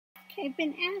I've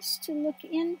been asked to look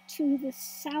into the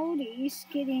Saudis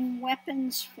getting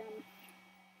weapons from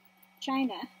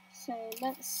China. So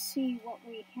let's see what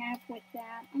we have with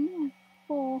that. I'm going to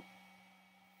pull.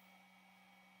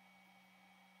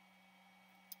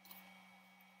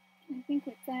 I think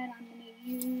with that I'm going to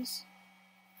use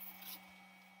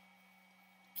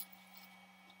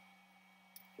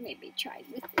maybe try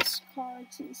with this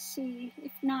cards and see.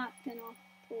 If not, then I'll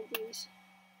pull these.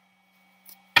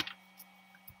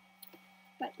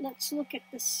 But let's look at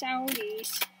the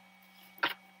Saudis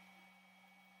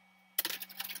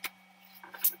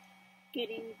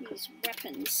getting these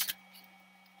weapons.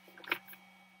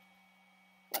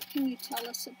 What can you tell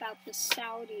us about the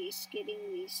Saudis getting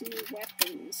these new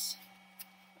weapons?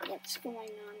 What's going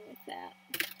on with that?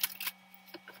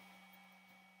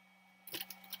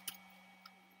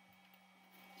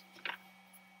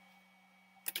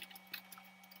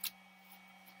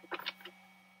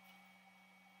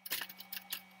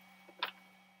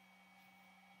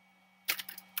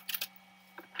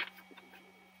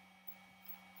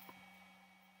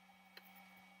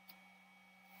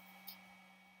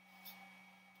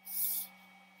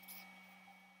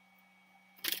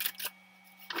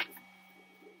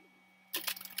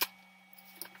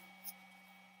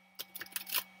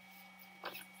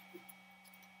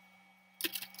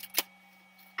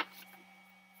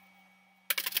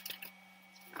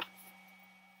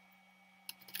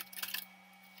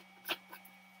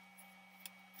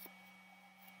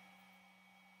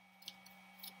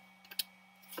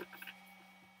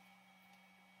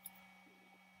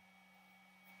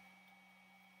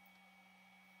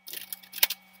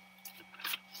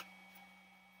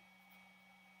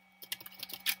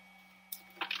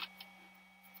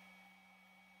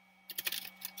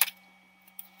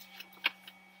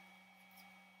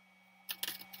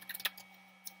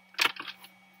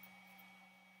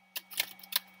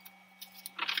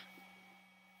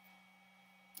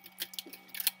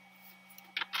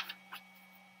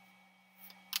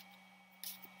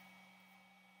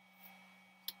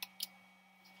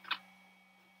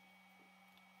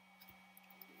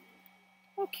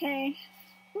 Okay.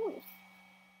 Ooh.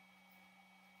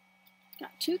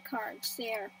 Got two cards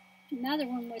there. Another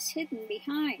one was hidden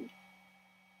behind.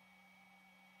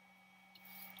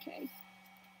 Okay.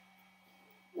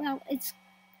 Well,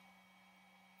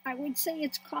 I would say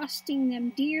it's costing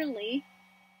them dearly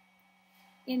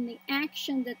in the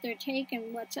action that they're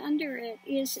taking. What's under it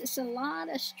is a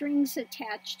lot of strings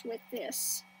attached with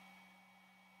this.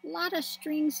 A lot of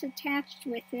strings attached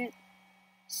with it.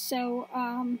 So,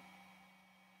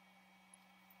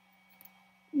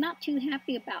 not too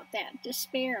happy about that.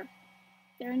 Despair.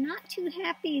 They're not too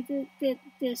happy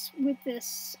that with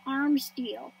this arms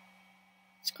deal.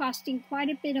 It's costing quite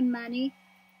a bit of money,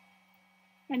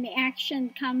 and the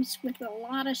action comes with a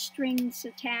lot of strings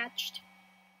attached.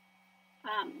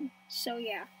 So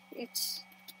yeah,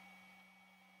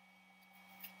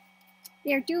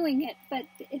 they're doing it, but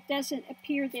it doesn't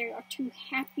appear they are too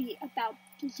happy about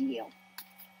the deal.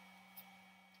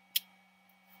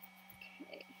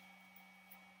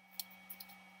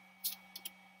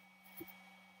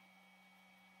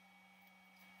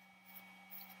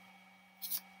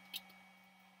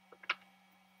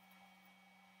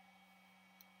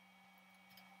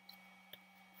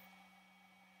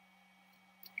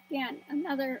 Again,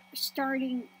 another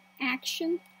starting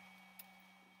action.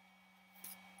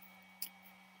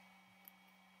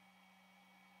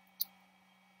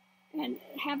 And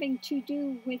having to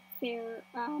do with their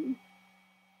I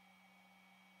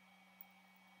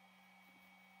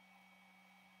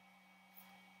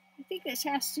think this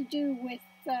has to do with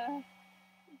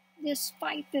this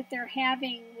fight that they're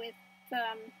having with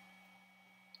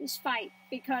this fight,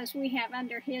 because we have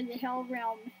under here the Hell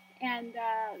Realm. And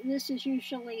this is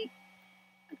usually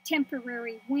a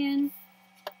temporary win.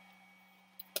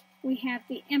 We have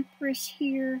the Empress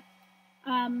here.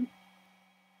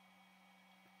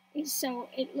 So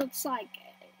it looks like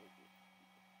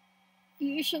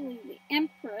usually the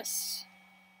Empress.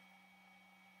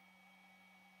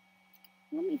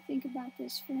 Let me think about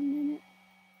this for a minute.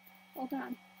 Hold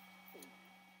on.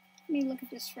 Let me look at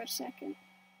this for a second.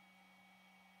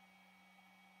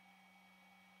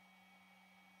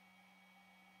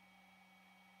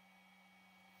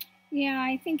 Yeah,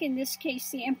 I think in this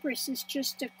case the Empress is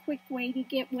just a quick way to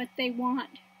get what they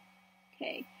want.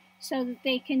 Okay, so that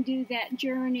they can do that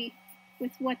journey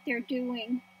with what they're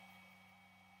doing.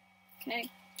 Okay,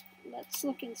 let's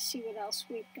look and see what else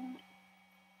we've got.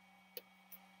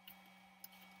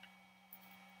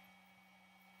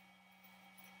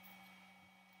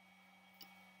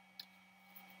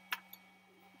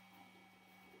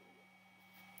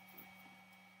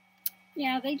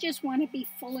 Yeah, they just want to be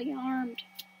fully armed.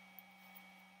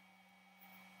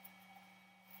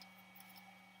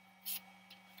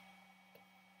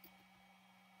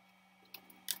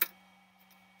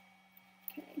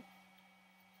 Okay.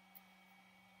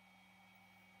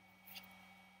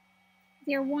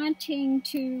 They're wanting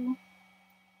to,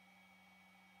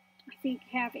 I think,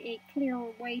 have a clearer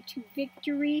way to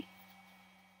victory,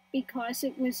 because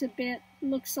it was a bit,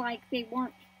 looks like they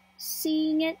weren't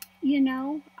seeing it, you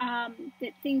know,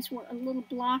 that things were a little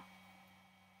blocked,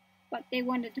 but they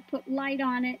wanted to put light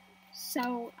on it.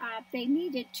 So they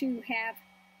needed to have,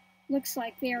 looks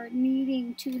like they're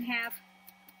needing to have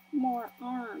more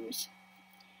arms.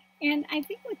 And I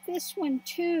think with this one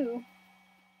too,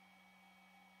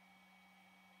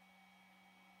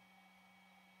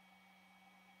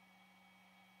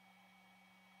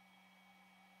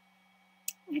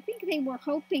 I think they were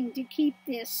hoping to keep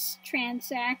this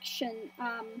transaction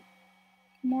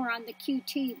more on the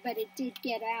QT, but it did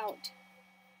get out.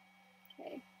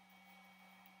 Okay.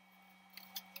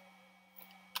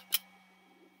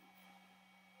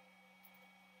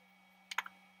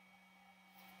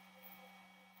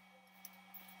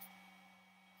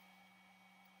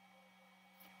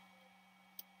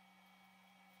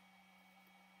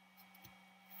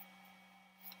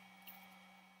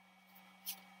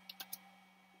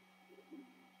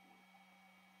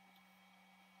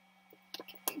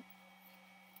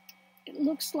 It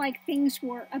looks like things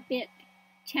were a bit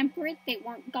temperate. They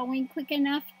weren't going quick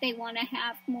enough. They want to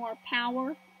have more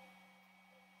power.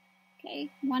 Okay,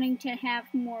 wanting to have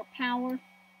more power.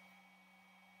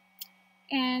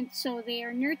 And so they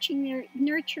are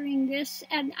nurturing this.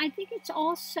 And I think it's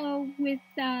also with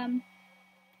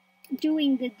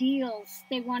doing the deals.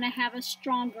 They want to have a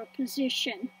stronger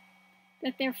position.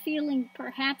 That they're feeling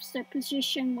perhaps their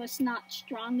position was not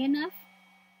strong enough.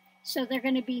 So they're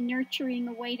going to be nurturing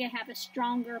a way to have a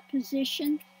stronger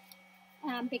position,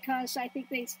 because I think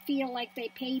they feel like they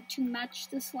paid too much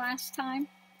this last time.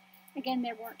 Again,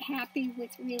 they weren't happy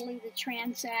with really the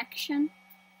transaction.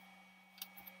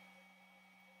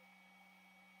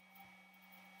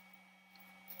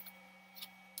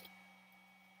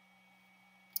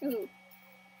 Ooh.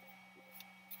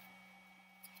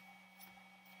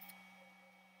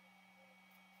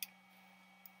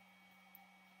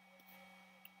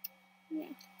 Yeah.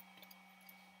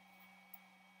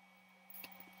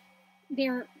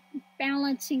 They're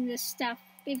balancing this stuff.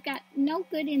 They've got no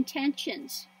good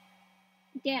intentions.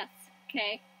 Death,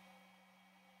 okay?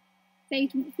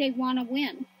 They want to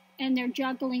win, and they're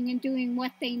juggling and doing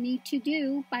what they need to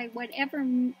do by whatever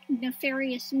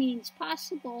nefarious means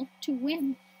possible to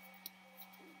win.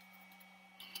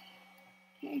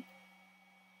 Okay.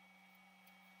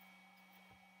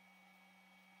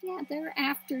 Yeah, they're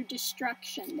after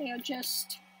destruction. They are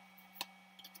just...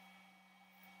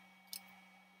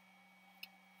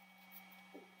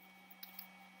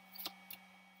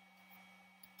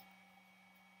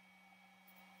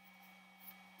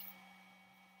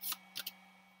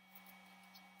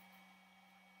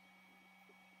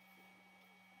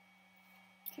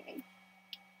 Okay.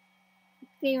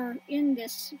 They are in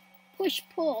this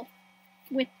push-pull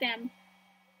with them.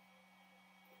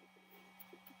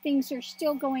 Things are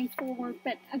still going forward,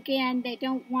 but again, they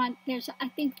don't want, I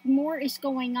think more is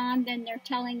going on than they're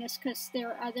telling us, because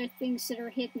there are other things that are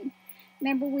hidden.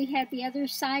 Remember, we had the other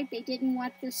side. They didn't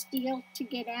want this deal to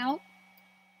get out,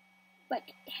 but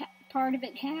part of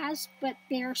it has, but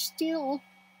they're still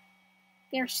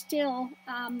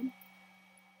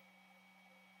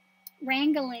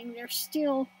wrangling. They're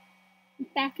still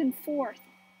back and forth.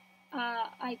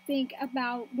 I think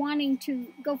about wanting to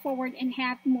go forward and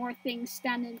have more things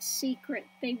done in secret.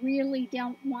 They really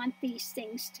don't want these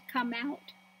things to come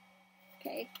out.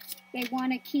 Okay, they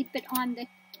want to keep it on the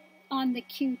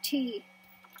QT.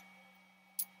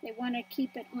 They want to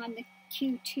keep it on the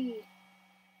QT.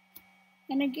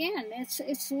 And again,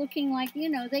 it's looking like, you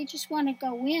know, they just want to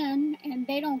go in and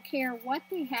they don't care what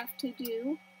they have to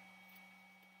do.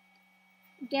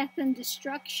 Death and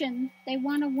destruction, they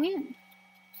want to win.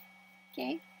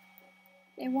 Okay?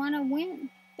 They want to win.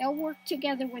 They'll work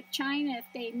together with China if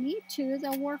they need to.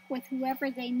 They'll work with whoever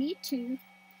they need to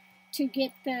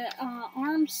get the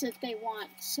arms that they want,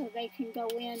 so they can go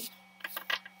in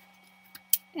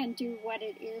and do what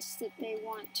it is that they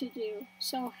want to do.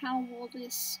 So how will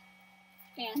this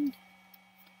end?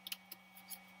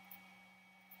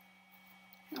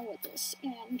 How will this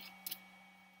end?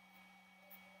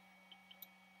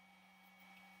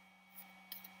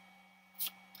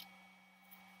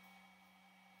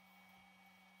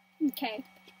 Okay,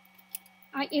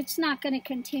 it's not going to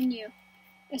continue.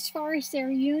 As far as their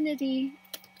unity,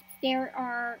 they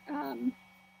are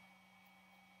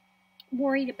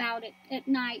worried about it at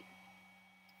night.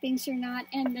 Things are not,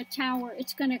 and the tower,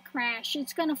 it's going to crash.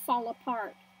 It's going to fall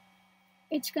apart.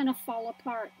 It's going to fall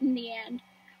apart in the end.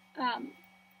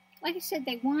 Like I said,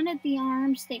 they wanted the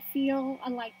arms. They feel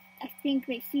like, I think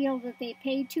they feel that they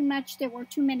paid too much. There were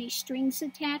too many strings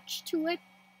attached to it.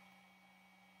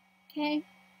 Okay?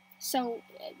 So,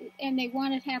 and they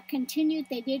wanted to have continued.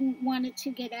 They didn't want it to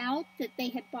get out that they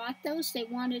had bought those. They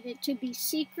wanted it to be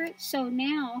secret. So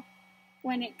now,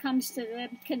 when it comes to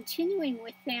them continuing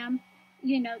with them,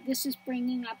 you know, this is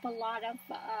bringing up a lot of,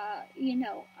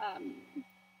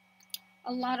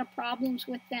 a lot of problems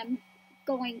with them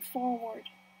going forward.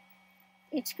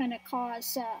 It's going to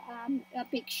cause a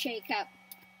big shakeup.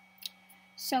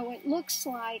 So it looks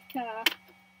like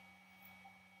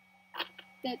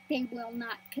that they will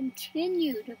not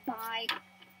continue to buy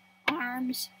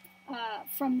arms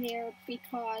from there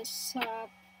because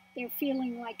they're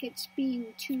feeling like it's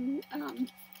being too.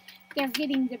 They're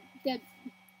getting the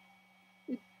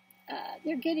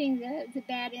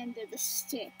bad end of the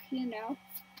stick, you know.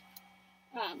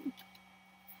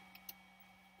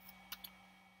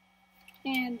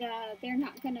 And they're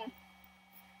not going to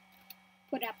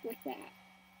put up with that.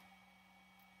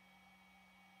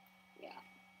 Yeah.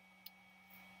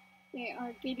 They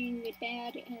are getting the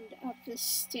bad end of the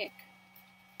stick.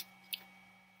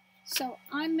 So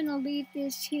I'm going to leave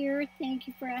this here. Thank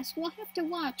you for asking. We'll have to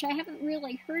watch. I haven't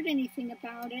really heard anything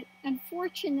about it.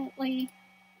 Unfortunately,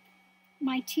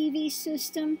 my TV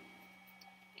system,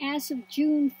 as of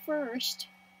June 1st,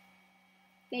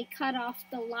 they cut off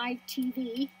the live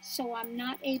TV, so I'm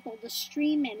not able to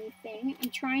stream anything. I'm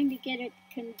trying to get it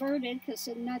converted because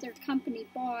another company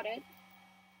bought it.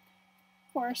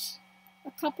 Of course,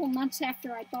 a couple months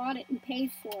after I bought it and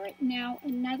paid for it, now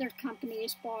another company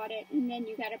has bought it, and then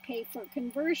you got to pay for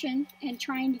conversion, and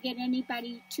trying to get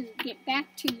anybody to get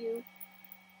back to you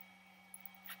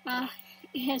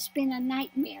has been a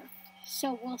nightmare.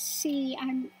 So we'll see.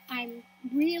 I'm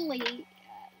really...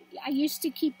 I used to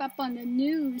keep up on the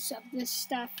news of this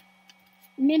stuff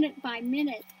minute by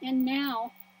minute, and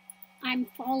now I'm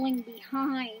falling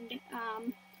behind,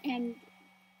 and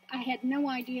I had no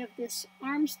idea of this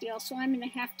arms deal, so I'm going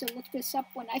to have to look this up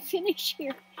when I finish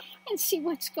here and see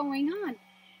what's going on.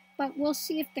 But we'll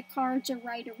see if the cards are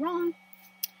right or wrong.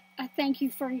 Thank you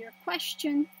for your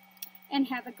question, and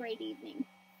have a great evening.